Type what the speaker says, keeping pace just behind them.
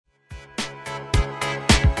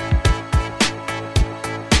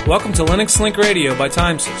Welcome to Linux Link Radio by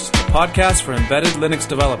Timesys, a podcast for embedded Linux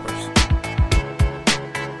developers.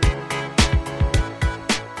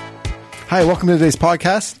 Hi, welcome to today's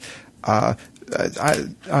podcast.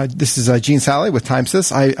 This is Gene Sally with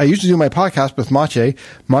Timesys. I usually do my podcast with Maciej.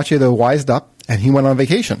 Maciej, though, wised up, and he went on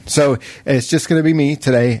vacation. So it's just going to be me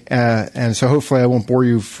today, and so hopefully I won't bore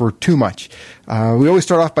you for too much. We always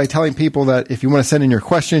start off by telling people that if you want to send in your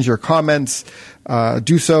questions, your comments,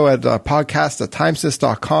 do so at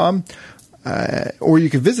podcast@timesys.com, or you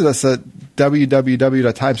can visit us at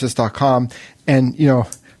www.timesys.com. And, you know,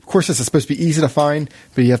 of course, this is supposed to be easy to find,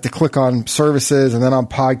 but you have to click on services and then on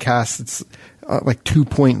podcasts. It's like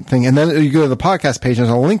 2-point thing. And then you go to the podcast page, and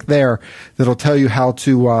there's a link there that'll tell you how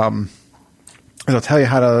to,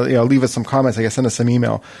 leave us some comments. I guess send us some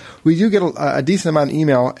email. We do get a decent amount of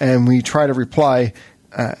email, and we try to reply,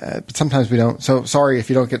 but sometimes we don't. So sorry if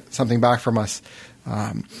you don't get something back from us.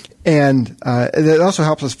 And it also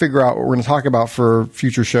helps us figure out what we're going to talk about for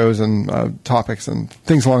future shows and topics and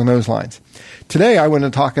things along those lines. Today, I want to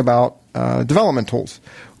talk about development tools.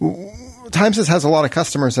 Timesys has a lot of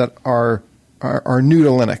customers that are new to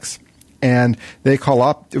Linux. And they call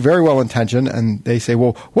up, very well-intentioned, and they say,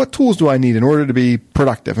 well, what tools do I need in order to be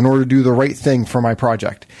productive, in order to do the right thing for my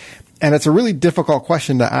project? And it's a really difficult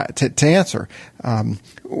question to answer.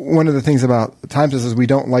 One of the things about Timesys is we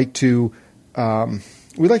don't like to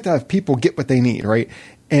we like to have people get what they need, right?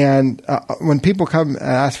 And when people come and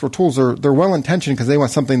ask for tools, they're well-intentioned because they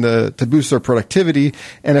want something to boost their productivity.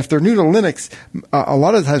 And if they're new to Linux, a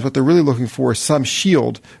lot of the times what they're really looking for is some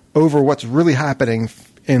shield over what's really happening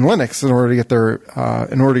in Linux in order to get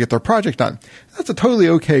their project done. That's a totally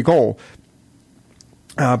okay goal.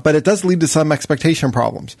 But it does lead to some expectation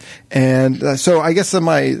problems. And so I guess in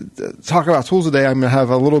my talk about tools today, I'm going to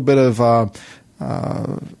have a little bit of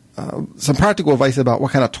some practical advice about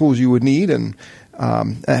what kind of tools you would need and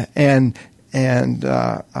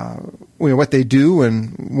what they do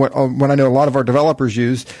and what I know a lot of our developers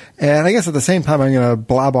use. And I guess at the same time, I'm going to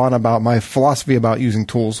blab on about my philosophy about using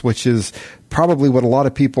tools, which is probably what a lot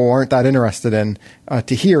of people aren't that interested in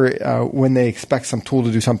to hear when they expect some tool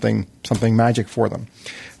to do something magic for them.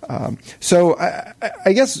 So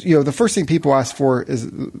I guess, the first thing people ask for is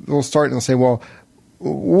they'll start and they'll say, well,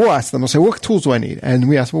 we'll ask them, we'll say, what tools do I need? And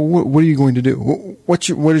we ask, well, what are you going to do? What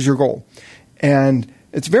is your goal? And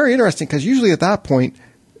it's very interesting because usually at that point,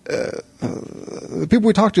 the people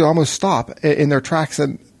we talk to almost stop in their tracks,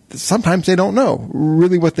 and sometimes they don't know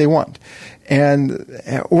really what they want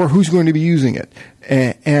or who's going to be using it.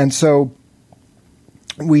 And so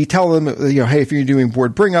we tell them, hey, if you're doing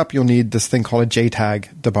board bring up, you'll need this thing called a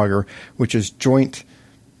JTAG debugger, which is Joint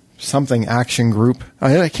Something Action Group.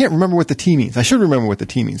 I can't remember what the T means. I should remember what the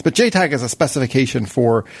T means. But JTAG is a specification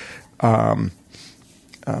for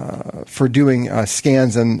doing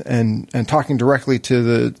scans and talking directly to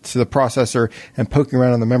the processor and poking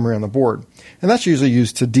around on the memory on the board. And that's usually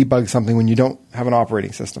used to debug something when you don't have an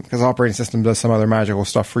operating system, because the operating system does some other magical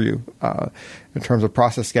stuff for you in terms of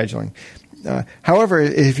process scheduling. However,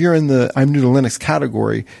 if you're in the I'm new to Linux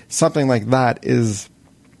category, something like that is,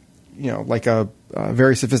 like a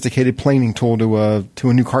very sophisticated planing tool to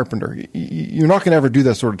a new carpenter. You're not going to ever do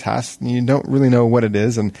that sort of task. You don't really know what it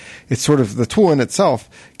is, and it's sort of the tool in itself,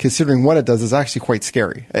 considering what it does, is actually quite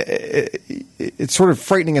scary. It's sort of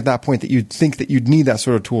frightening at that point that you'd think that you'd need that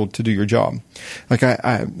sort of tool to do your job. Like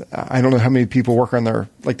I don't know how many people work on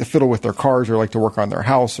like to fiddle with their cars or like to work on their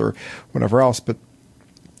house or whatever else, but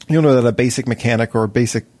you'll know that a basic mechanic or a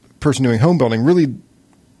basic person doing home building really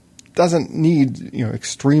doesn't need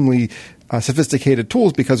extremely sophisticated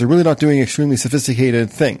tools, because they're really not doing extremely sophisticated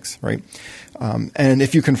things, right? And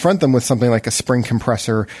if you confront them with something like a spring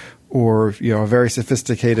compressor or a very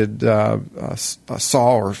sophisticated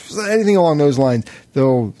saw or anything along those lines,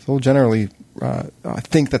 they'll generally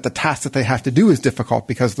think that the task that they have to do is difficult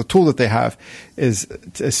because the tool that they have is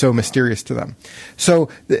so mysterious to them. So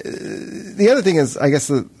the other thing is, I guess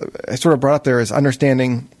I sort of brought up there, is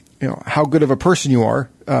understanding how good of a person you are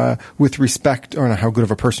with respect, or not how good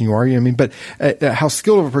of a person you are, but how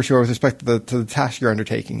skilled of a person you are with respect to the task you're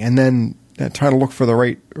undertaking, and then trying to look for the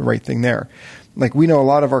right thing there. Like, we know a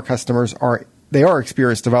lot of our customers are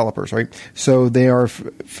experienced developers, right? So they are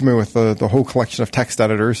familiar with the whole collection of text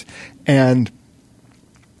editors and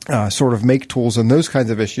sort of make tools and those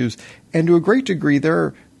kinds of issues. And to a great degree,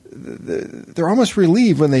 they're almost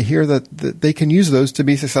relieved when they hear that they can use those to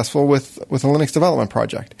be successful with a Linux development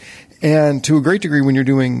project. And to a great degree, when you're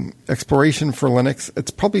doing exploration for Linux,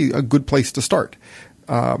 it's probably a good place to start.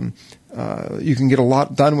 You can get a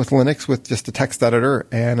lot done with Linux with just a text editor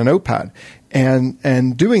and a notepad.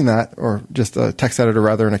 And doing that, or just a text editor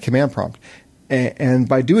rather, and a command prompt. And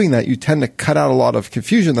by doing that, you tend to cut out a lot of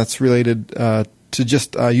confusion that's related to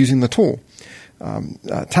just using the tool.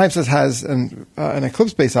 Timesys has an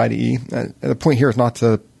Eclipse-based IDE. The point here is not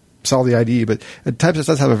to sell the IDE, but Timesys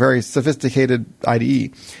does have a very sophisticated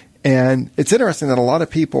IDE. And it's interesting that a lot of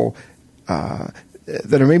people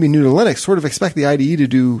that are maybe new to Linux sort of expect the IDE to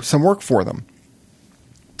do some work for them.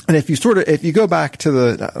 And if you go back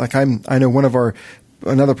to I know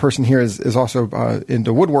another person here is also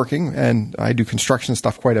into woodworking, and I do construction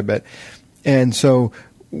stuff quite a bit. And so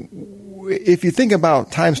if you think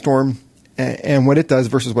about TimeStorm and what it does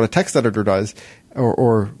versus what a text editor does,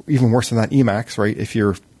 or even worse than that, Emacs, right? If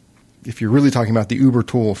you're really talking about the Uber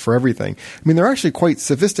tool for everything, I mean, they're actually quite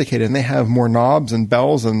sophisticated, and they have more knobs and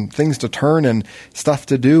bells and things to turn and stuff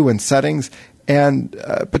to do and settings. And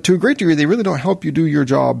but to a great degree, they really don't help you do your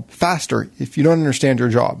job faster if you don't understand your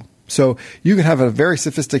job. So you can have a very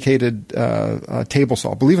sophisticated table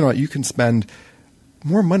saw. Believe it or not, you can spend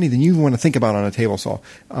more money than you want to think about on a table saw.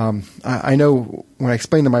 I know when I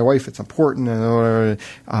explain to my wife it's important,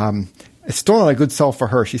 it's still not a good sell for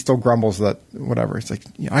her. She still grumbles that whatever. It's like,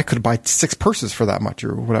 I could buy 6 purses for that much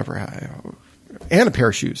or whatever, and a pair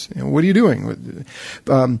of shoes. What are you doing?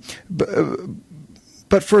 But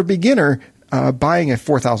for a beginner, buying a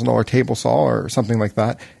 $4,000 table saw or something like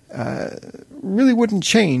that really wouldn't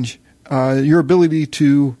change your ability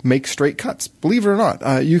to make straight cuts. Believe it or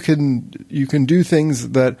not, you can do things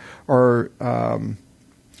that are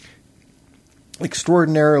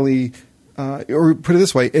extraordinarily, or put it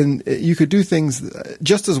this way, and you could do things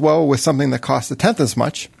just as well with something that costs a tenth as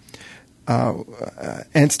much,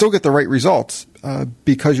 and still get the right results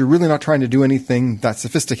because you're really not trying to do anything that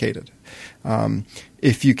sophisticated.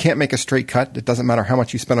 If you can't make a straight cut, it doesn't matter how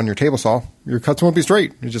much you spend on your table saw, your cuts won't be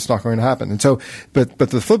straight. It's just not going to happen. And so, but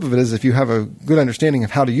the flip of it is, if you have a good understanding of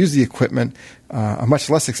how to use the equipment, a much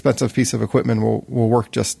less expensive piece of equipment will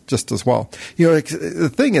work just as well.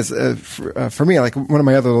 The thing is, for me, like one of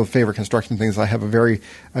my other favorite construction things, I have a very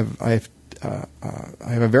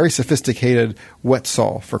sophisticated wet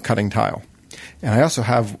saw for cutting tile. And I also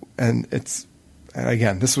have, and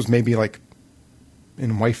again, this was maybe like,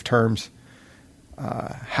 in wife terms,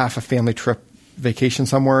 half a family trip vacation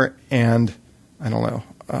somewhere, and I don't know,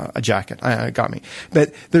 a jacket. Got me.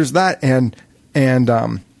 But there's that, and then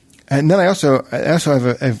I also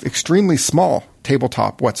have an extremely small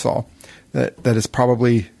tabletop wet saw that is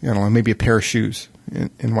probably, maybe a pair of shoes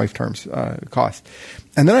in wife terms cost.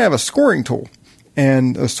 And then I have a scoring tool,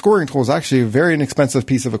 and a scoring tool is actually a very inexpensive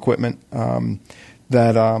piece of equipment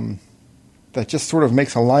that just sort of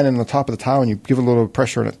makes a line in the top of the tile, and you give it a little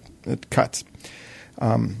pressure and it cuts.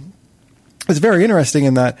 It's very interesting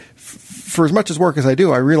in that for as much as work as I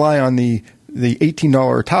do, I rely on the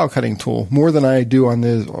 $18 tile cutting tool more than I do on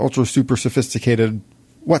the ultra super sophisticated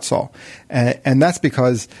wet saw. And that's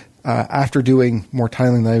because after doing more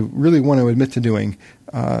tiling than I really want to admit to doing,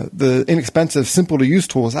 the inexpensive, simple to use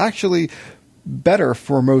tool is actually better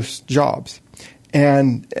for most jobs.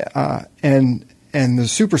 And the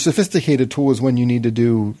super sophisticated tool is when you need to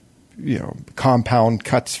do, compound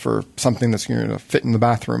cuts for something that's going to fit in the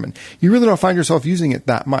bathroom, and you really don't find yourself using it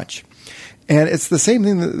that much. And it's the same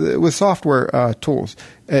thing with software tools.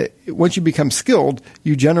 Once you become skilled,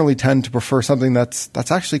 you generally tend to prefer something that's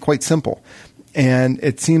actually quite simple. And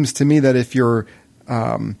it seems to me that if you're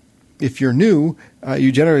new,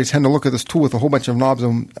 you generally tend to look at this tool with a whole bunch of knobs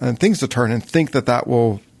and things to turn, and think that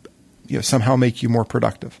will somehow make you more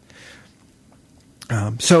productive.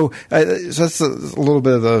 So that's a little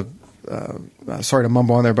bit of the sorry to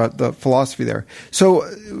mumble on there about the philosophy there. So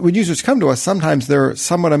when users come to us, sometimes they're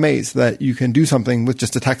somewhat amazed that you can do something with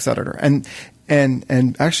just a text editor and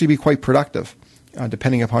actually be quite productive,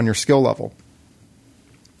 depending upon your skill level.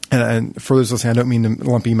 And for those listening, I don't mean to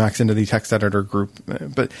lump Emacs into the text editor group,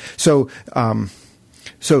 but so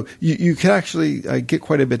you can actually get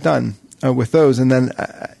quite a bit done with those, and then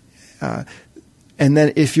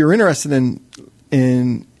if you're interested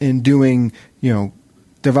in doing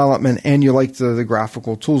development, and you like the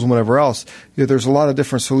graphical tools and whatever else, there's a lot of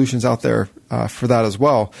different solutions out there for that as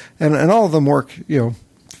well, and all of them work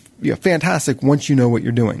fantastic once you know what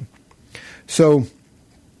you're doing. So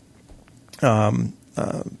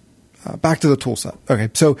back to the tool set. Okay,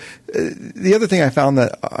 so the other thing I found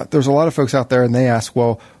that there's a lot of folks out there, and they ask,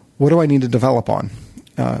 well, what do I need to develop on?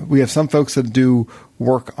 We have some folks that do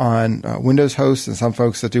work on Windows hosts, and some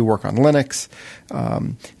folks that do work on Linux.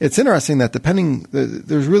 It's interesting that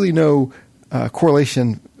there's really no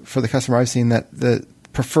correlation for the customer I've seen that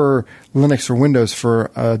prefer Linux or Windows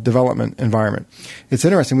for a development environment. It's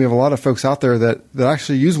interesting. We have a lot of folks out there that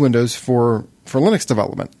actually use Windows for Linux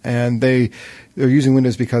development, and they're using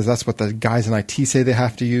Windows because that's what the guys in IT say they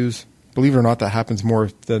have to use. Believe it or not, that happens more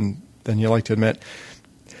than you like to admit.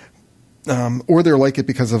 Or they're like it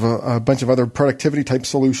because of a bunch of other productivity type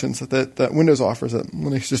solutions that Windows offers that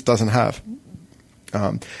Linux just doesn't have.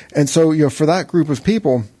 And so, for that group of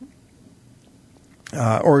people,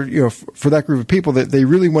 for that group of people that they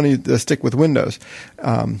really want to stick with Windows.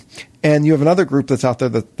 And you have another group that's out there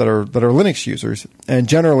that are Linux users, and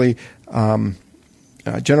generally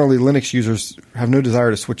Linux users have no desire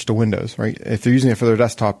to switch to Windows, right? If they're using it for their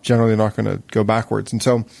desktop, generally they're not going to go backwards. And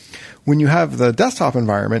so when you have the desktop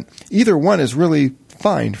environment, either one is really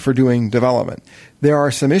fine for doing development. There are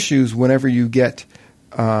some issues whenever you get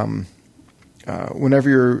whenever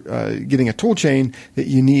you're getting a tool chain that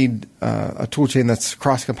you need a tool chain that's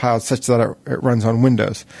cross-compiled such that it runs on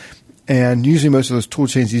Windows. And usually most of those tool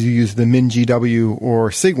chains you use the MinGW or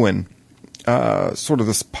Cygwin, sort of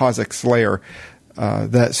this POSIX layer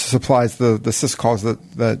that supplies the syscalls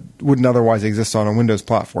that wouldn't otherwise exist on a Windows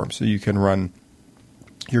platform. So you can run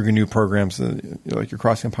your GNU programs like your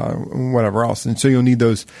cross-compile and whatever else. And so you'll need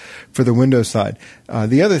those for the Windows side.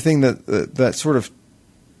 The other thing that sort of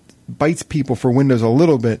bites people for Windows a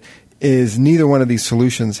little bit is neither one of these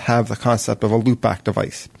solutions have the concept of a loopback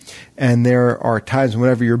device. And there are times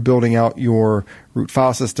whenever you're building out your root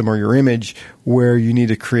file system or your image where you need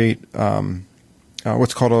to create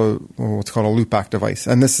what's called a loopback device.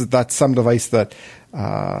 And that's some device that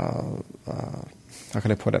how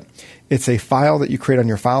can I put it? It's a file that you create on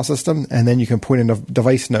your file system, and then you can point in a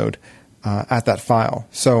device node at that file.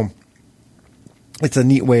 So it's a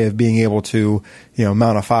neat way of being able to,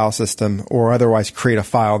 mount a file system or otherwise create a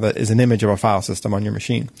file that is an image of a file system on your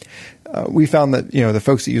machine. We found that, the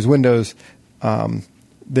folks that use Windows,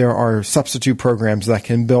 there are substitute programs that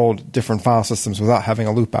can build different file systems without having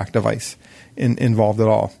a loopback device involved at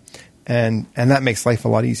all. And that makes life a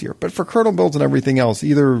lot easier. But for kernel builds and everything else,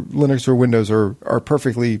 either Linux or Windows are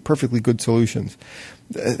perfectly good solutions.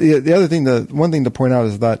 The one thing to point out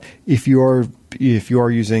is that if you are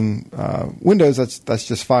using Windows, that's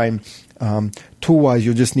just fine. Tool-wise,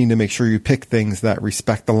 you'll just need to make sure you pick things that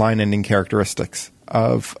respect the line ending characteristics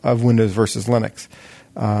of Windows versus Linux.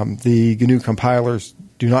 The GNU compilers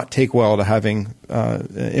do not take well to having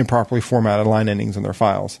improperly formatted line endings in their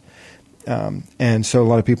files. And so a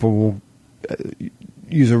lot of people will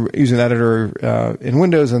use an editor in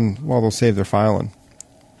Windows, and they'll save their file, and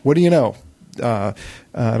what do you know?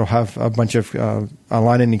 It'll have a bunch of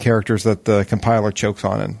line ending characters that the compiler chokes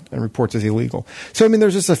on and reports as illegal. So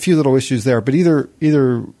there's just a few little issues there, but either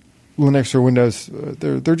Linux or Windows,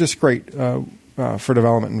 they're just great for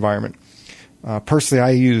development environment. Personally,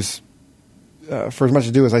 I use for as much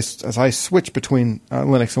to do as I switch between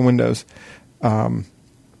Linux and Windows.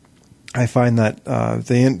 I find that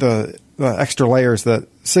the extra layers that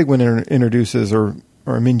Cygwin introduces or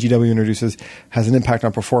MinGW introduces has an impact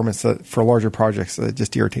on performance that for larger projects that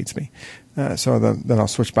just irritates me. So then I'll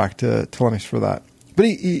switch back to Linux for that. But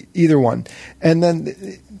either one. And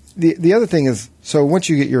then the other thing is, so once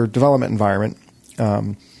you get your development environment,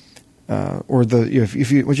 once you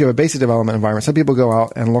have a basic development environment, some people go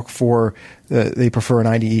out and look for they prefer an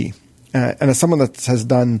IDE. And as someone that has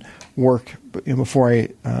done work before I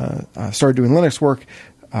started doing Linux work,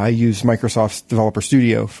 I used Microsoft's Developer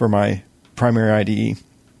Studio for my primary IDE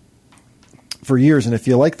for years. And if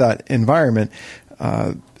you like that environment,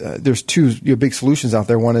 there's two big solutions out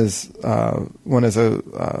there. One is a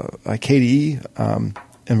KDE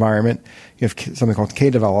environment. You have something called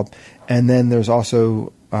KDevelop, and then there's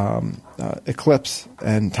also Eclipse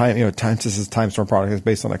and Timesys' Timestorm product is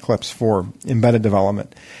based on Eclipse for embedded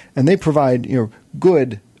development, and they provide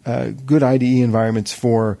good IDE environments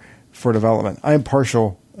for development. I'm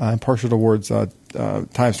partial towards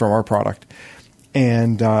Timestorm, our product,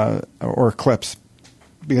 and or Eclipse,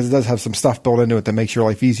 because it does have some stuff built into it that makes your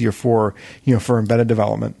life easier for embedded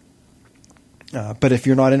development. But if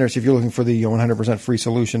you're not interested, if you're looking for the 100% free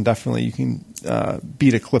solution, definitely you can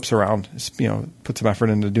beat Eclipse around. Put some effort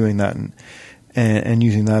into doing that and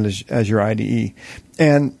using that as your IDE.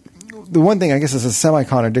 And the one thing I guess is a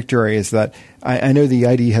semi-contradictory is that I know the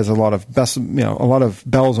IDE has a lot of bells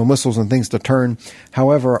and whistles and things to turn.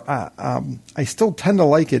 However, I still tend to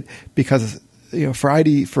like it because for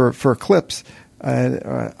IDE for Eclipse,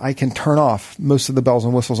 I can turn off most of the bells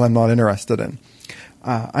and whistles I'm not interested in.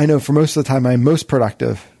 I know for most of the time I'm most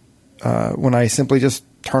productive when I simply just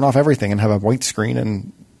turn off everything and have a white screen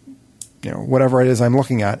and whatever it is I'm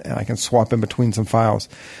looking at, and I can swap in between some files.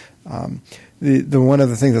 The one of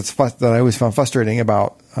the things that I always found frustrating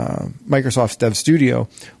about Microsoft's Dev Studio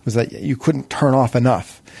was that you couldn't turn off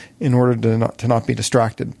enough in order to not be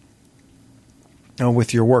distracted.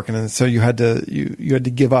 with your work, and so you had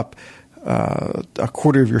to give up a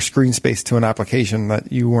quarter of your screen space to an application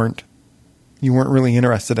that you weren't really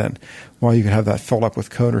interested in, while you could have that filled up with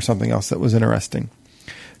code or something else that was interesting.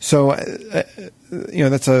 So,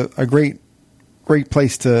 that's a great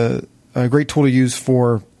place a great tool to use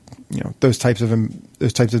for those types of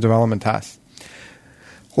development tasks.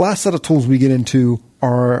 Last set of tools we get into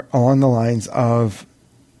are along the lines of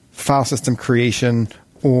file system creation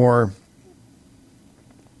or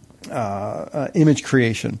image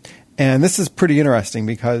creation. And this is pretty interesting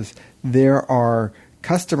because there are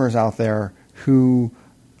customers out there who,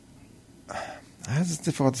 it's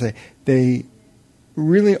difficult to say, they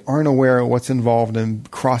really aren't aware of what's involved in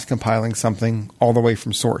cross-compiling something all the way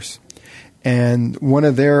from source. And one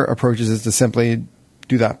of their approaches is to simply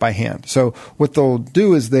do that by hand. So what they'll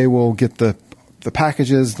do is they will get the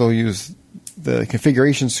packages, they'll use the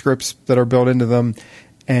configuration scripts that are built into them,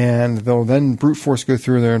 and they'll then brute force go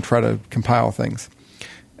through there and try to compile things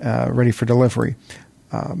ready for delivery.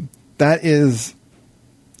 That is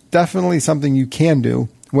definitely something you can do.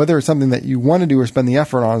 Whether it's something that you want to do or spend the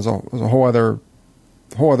effort on is a whole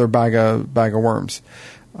other bag of worms.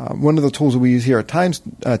 One of the tools that we use here at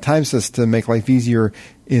Timesys to make life easier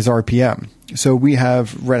is RPM. So we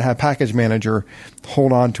have Red Hat Package Manager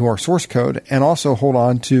hold on to our source code and also hold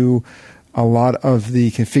on to a lot of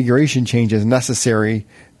the configuration changes necessary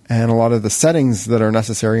and a lot of the settings that are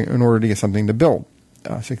necessary in order to get something to build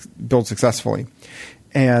successfully.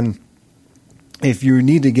 And if you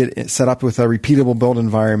need to get it set up with a repeatable build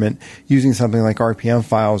environment using something like RPM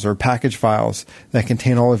files or package files that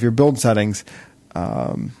contain all of your build settings,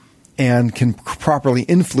 and can properly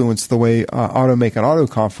influence the way AutoMake and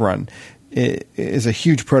AutoConf run, it is a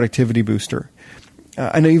huge productivity booster.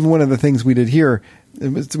 I know even one of the things we did here,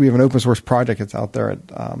 we have an open source project that's out there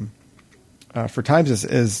for Timesys,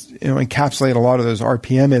 is encapsulate a lot of those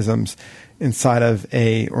RPM-isms inside of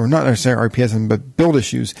or not necessarily RPM, but build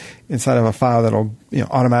issues inside of a file that'll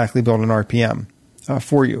automatically build an RPM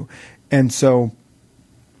for you. And so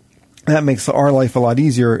that makes our life a lot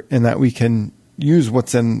easier in that we can use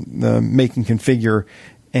what's in the make and configure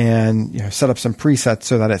and set up some presets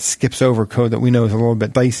so that it skips over code that we know is a little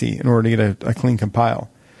bit dicey in order to get a clean compile.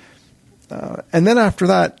 And then after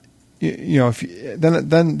that,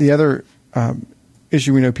 then the other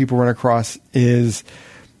issue we know people run across is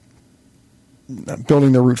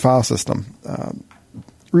building the root file system.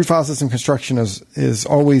 Root file system construction is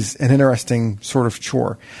always an interesting sort of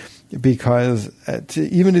chore because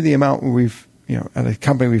even to the amount we've, at a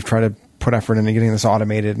company we've tried to put effort into getting this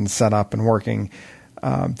automated and set up and working,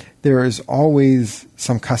 there is always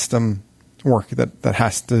some custom work that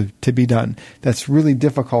has to be done that's really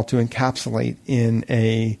difficult to encapsulate in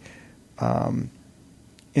a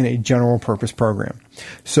general purpose program.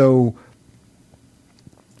 So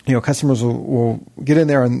customers will get in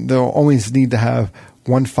there and they'll always need to have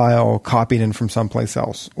one file copied in from someplace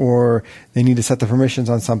else, or they need to set the permissions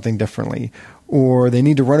on something differently, or they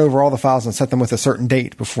need to run over all the files and set them with a certain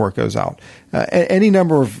date before it goes out. Any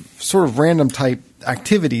number of sort of random type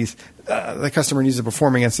activities the customer needs to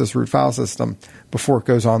perform against this root file system before it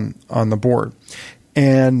goes on the board.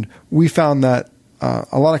 And we found that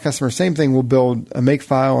a lot of customers, same thing, will build a make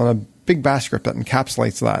file and a big bash script that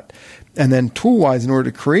encapsulates that. And then tool-wise, in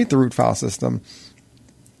order to create the root file system,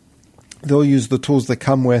 they'll use the tools that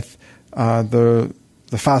come with the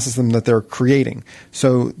file system that they're creating.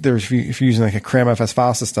 So if you're using like a CramFS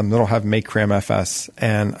file system, that'll have make CramFS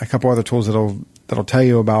and a couple other tools that'll tell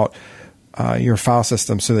you about your file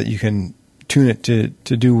system so that you can tune it to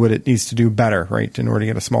do what it needs to do better, right, in order to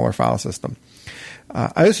get a smaller file system.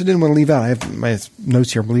 I also didn't want to leave out, I have my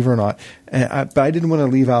notes here, believe it or not, but I didn't want to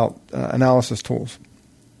leave out analysis tools.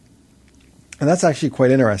 And that's actually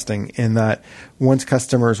quite interesting in that once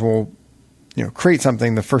customers will create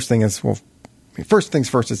something, the first thing is, first things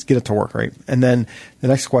first is get it to work, right? And then the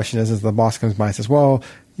next question is the boss comes by and says, well,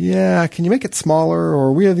 yeah, can you make it smaller?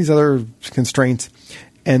 Or we have these other constraints.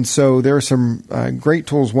 And so there are some great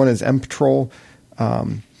tools. One is mPatrol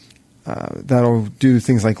that'll do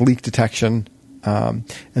things like leak detection. And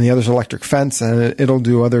the other is Electric Fence, and it'll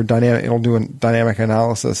do a dynamic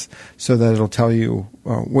analysis so that it'll tell you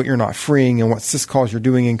what you're not freeing and what syscalls you're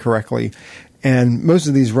doing incorrectly. And most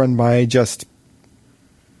of these run by just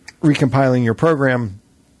recompiling your program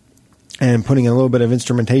and putting in a little bit of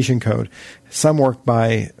instrumentation code. Some work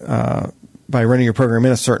by running your program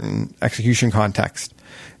in a certain execution context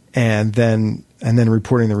and then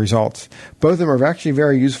reporting the results. Both of them are actually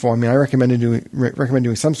very useful. I mean, I recommend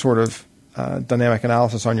doing some sort of dynamic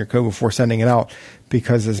analysis on your code before sending it out,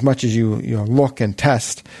 because as much as you look and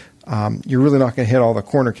test, you're really not going to hit all the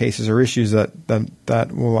corner cases or issues that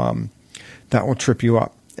will trip you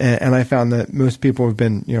up. And I found that most people have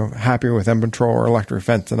been happier with mPatrol or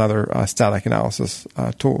Electro-Fence and other static analysis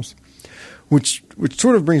tools, which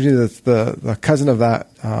sort of brings me to the cousin of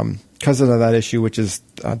that issue, which is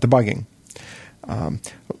debugging.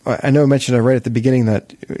 I know I mentioned right at the beginning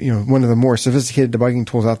that one of the more sophisticated debugging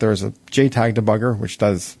tools out there is a JTAG debugger, which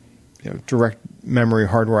does direct memory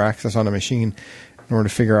hardware access on a machine in order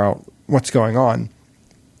to figure out what's going on.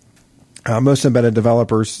 Most embedded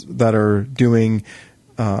developers that are doing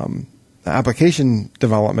application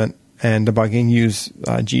development and debugging use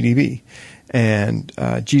GDB, and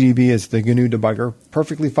GDB is the GNU debugger,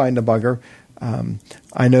 perfectly fine debugger.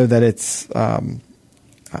 I know that it's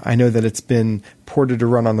been ported to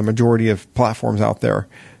run on the majority of platforms out there,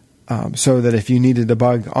 so that if you need to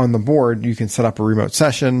debug on the board, you can set up a remote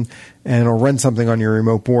session and it'll run something on your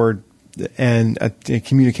remote board and it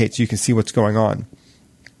communicates so you can see what's going on.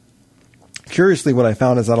 Curiously, what I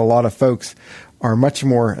found is that a lot of folks are much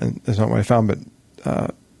more, and that's not what I found, but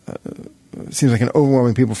it seems like an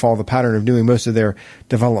overwhelming people follow the pattern of doing most of their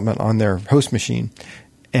development on their host machine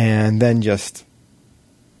and then just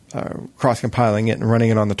cross-compiling it and running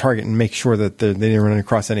it on the target and make sure that they didn't run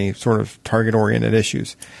across any sort of target-oriented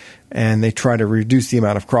issues. And they try to reduce the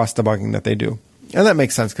amount of cross-debugging that they do. And that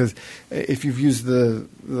makes sense because if you've used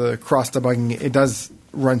the cross-debugging, it does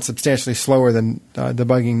run substantially slower than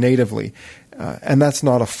debugging natively. And that's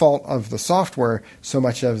not a fault of the software so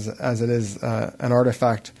much as it is an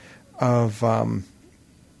artifact of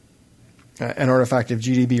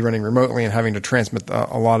GDB running remotely and having to transmit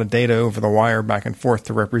a lot of data over the wire back and forth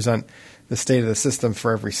to represent the state of the system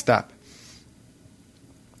for every step.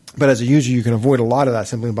 But as a user, you can avoid a lot of that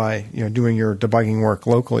simply by doing your debugging work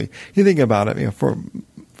locally. You think about it, for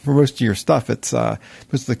most of your stuff, it's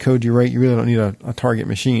most of the code you write, you really don't need a target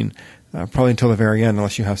machine, probably until the very end,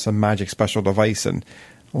 unless you have some magic special device. And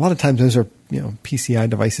a lot of times those are PCI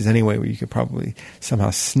devices anyway, where you could probably somehow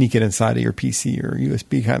sneak it inside of your PC or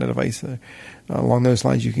USB kind of device. Along those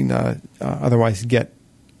lines, you can otherwise get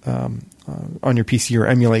on your PC or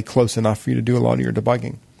emulate close enough for you to do a lot of your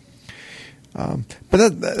debugging.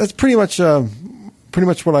 But that's pretty much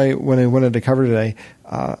what I wanted to cover today.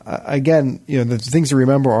 Again, the things to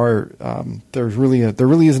remember are there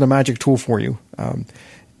really isn't a magic tool for you,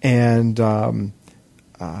 and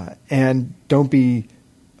don't be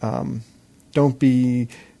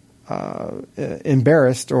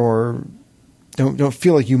embarrassed or don't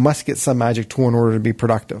feel like you must get some magic tool in order to be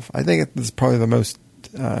productive. I think this is probably the most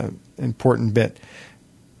important bit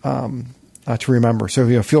to remember.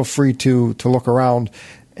 So feel free to look around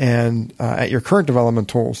and at your current development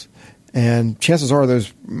tools, and chances are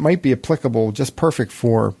those might be applicable just perfect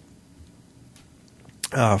for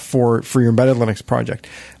your embedded Linux project.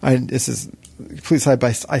 This is complete side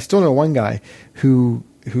by side. I still know one guy who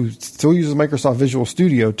still uses Microsoft Visual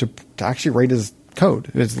Studio to actually write his code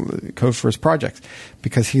for his projects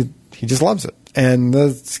because he just loves it. And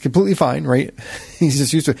that's completely fine, right? He's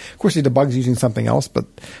just used to it. Of course, he debugs using something else, but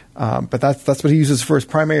that's what he uses for his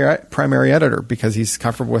primary editor because he's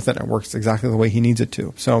comfortable with it and it works exactly the way he needs it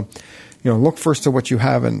to. So, look first to what you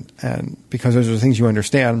have and because those are the things you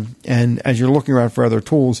understand. And as you're looking around for other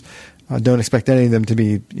tools, don't expect any of them to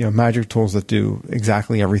be magic tools that do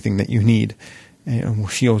exactly everything that you need and will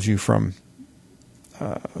shield you from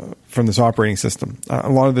this operating system. A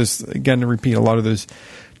lot of this, again, to repeat, a lot of those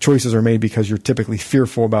choices are made because you're typically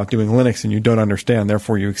fearful about doing Linux and you don't understand.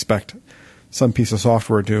 Therefore, you expect some piece of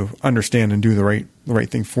software to understand and do the right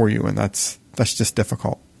thing for you, and that's just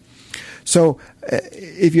difficult. So,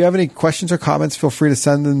 if you have any questions or comments, feel free to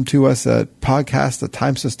send them to us at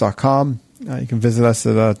podcast@timesys.com. You can visit us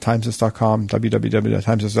at timesys.com,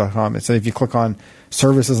 www.timesys.com. And so if you click on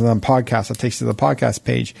services and then podcasts, it takes you to the podcast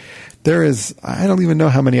page. There is, I don't even know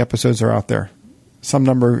how many episodes are out there. Some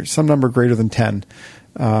number greater than 10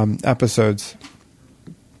 episodes.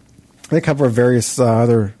 They cover various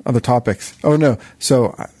other topics. Oh no!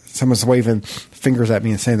 So someone's waving fingers at me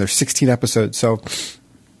and saying there's 16 episodes. So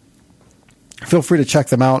feel free to check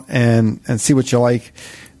them out and see what you like.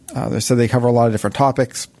 They said they cover a lot of different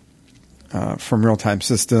topics, from real-time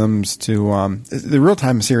systems to the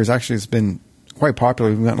real-time series. Actually, has been quite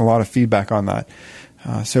popular. We've gotten a lot of feedback on that.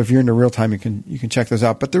 So if you're into real-time, you can check those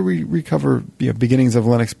out. But we cover beginnings of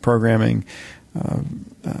Linux programming.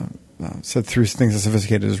 So through things as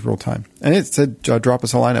sophisticated as real time. And it said drop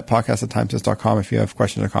us a line at podcast@timesys.com if you have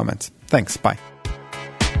questions or comments. Thanks. Bye.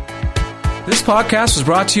 This podcast was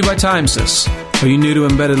brought to you by Timesys. Are you new to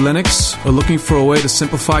embedded Linux or looking for a way to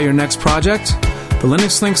simplify your next project? The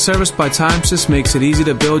Linux Link service by Timesys makes it easy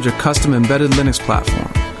to build your custom embedded Linux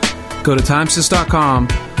platform. Go to timesys.com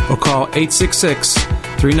or call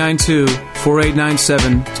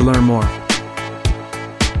 866-392-4897 to learn more.